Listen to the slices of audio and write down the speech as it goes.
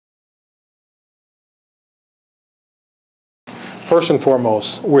First and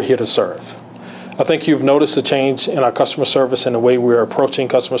foremost, we're here to serve. I think you've noticed a change in our customer service and the way we're approaching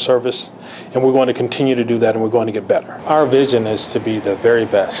customer service, and we're going to continue to do that, and we're going to get better. Our vision is to be the very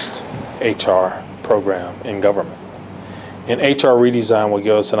best HR program in government. And HR redesign will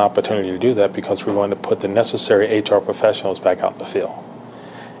give us an opportunity to do that because we're going to put the necessary HR professionals back out in the field.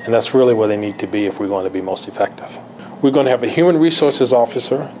 And that's really where they need to be if we're going to be most effective. We're going to have a human resources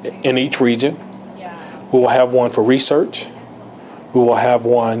officer in each region. We will have one for research. We will have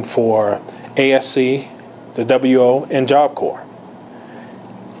one for ASC, the WO, and Job Corps.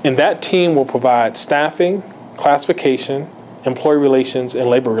 And that team will provide staffing, classification, employee relations, and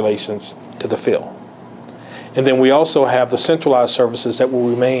labor relations to the field. And then we also have the centralized services that will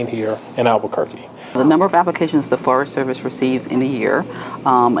remain here in Albuquerque. The number of applications the Forest Service receives in a year,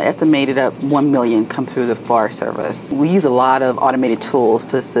 estimated at 1 million come through the Forest Service. We use a lot of automated tools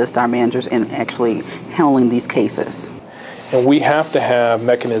to assist our managers in actually handling these cases. And we have to have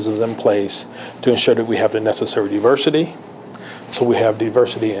mechanisms in place to ensure that we have the necessary diversity. So we have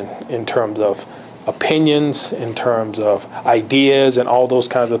diversity in terms of opinions, in terms of ideas, and all those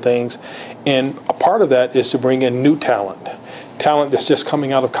kinds of things. And a part of that is to bring in new talent that's just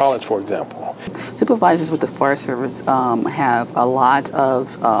coming out of college, for example. Supervisors with the Forest Service have a lot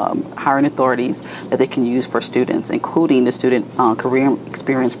of hiring authorities that they can use for students, including the Student Career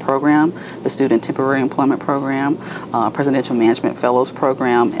Experience Program, the Student Temporary Employment Program, Presidential Management Fellows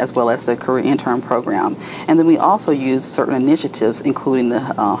Program, as well as the Career Intern Program. And then we also use certain initiatives, including the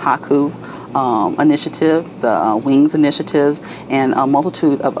HAKU initiative, the WINGS initiative, and a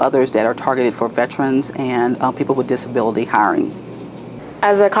multitude of others that are targeted for veterans and people with disability hiring.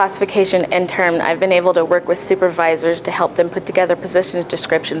 As a classification intern, I've been able to work with supervisors to help them put together position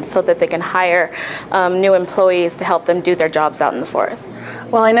descriptions so that they can hire new employees to help them do their jobs out in the forest.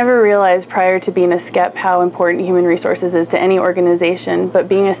 Well, I never realized prior to being a SCEP how important human resources is to any organization, but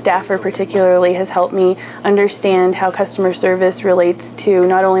being a staffer particularly has helped me understand how customer service relates to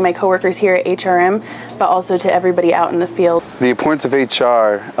not only my coworkers here at HRM, but also to everybody out in the field. The importance of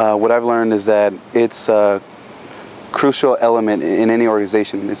HR, what I've learned is that it's a crucial element in any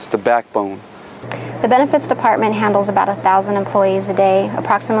organization. It's the backbone. The benefits department handles about 1,000 employees a day,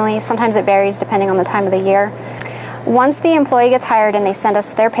 approximately. Sometimes it varies depending on the time of the year. Once the employee gets hired and they send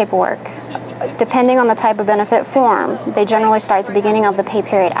us their paperwork, depending on the type of benefit form, they generally start at the beginning of the pay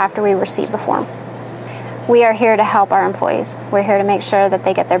period after we receive the form. We are here to help our employees. We're here to make sure that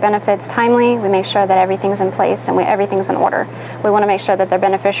they get their benefits timely. We make sure that everything's in place and everything's in order. We want to make sure that their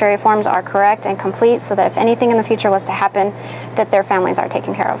beneficiary forms are correct and complete so that if anything in the future was to happen, that their families are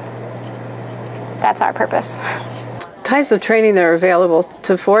taken care of. That's our purpose. Types of training that are available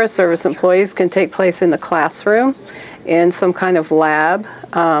to Forest Service employees can take place in the classroom, in some kind of lab,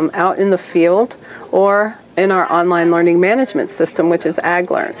 out in the field, or in our online learning management system, which is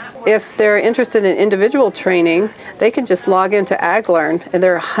AgLearn. If they're interested in individual training, they can just log into AgLearn, and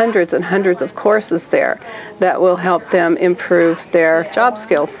there are hundreds and hundreds of courses there that will help them improve their job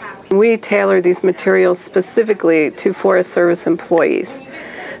skills. We tailor these materials specifically to Forest Service employees.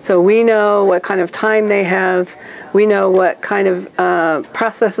 So we know what kind of time they have, we know what kind of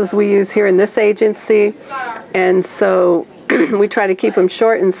processes we use here in this agency, and so we try to keep them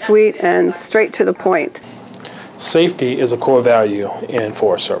short and sweet and straight to the point. Safety is a core value in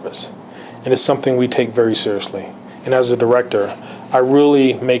Forest Service, and it's something we take very seriously. And as a director, I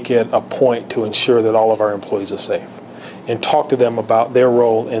really make it a point to ensure that all of our employees are safe and talk to them about their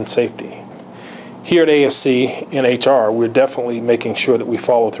role in safety. Here at ASC in HR, we're definitely making sure that we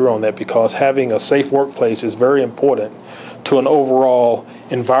follow through on that because having a safe workplace is very important to an overall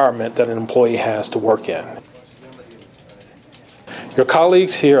environment that an employee has to work in. Your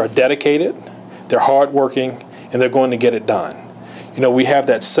colleagues here are dedicated, they're hardworking, and they're going to get it done. You know, we have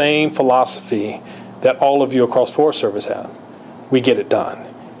that same philosophy that all of you across Forest Service have. We get it done,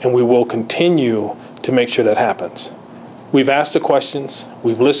 and we will continue to make sure that happens. We've asked the questions,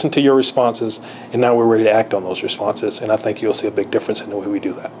 we've listened to your responses, and now we're ready to act on those responses, and I think you'll see a big difference in the way we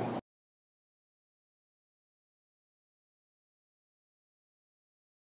do that.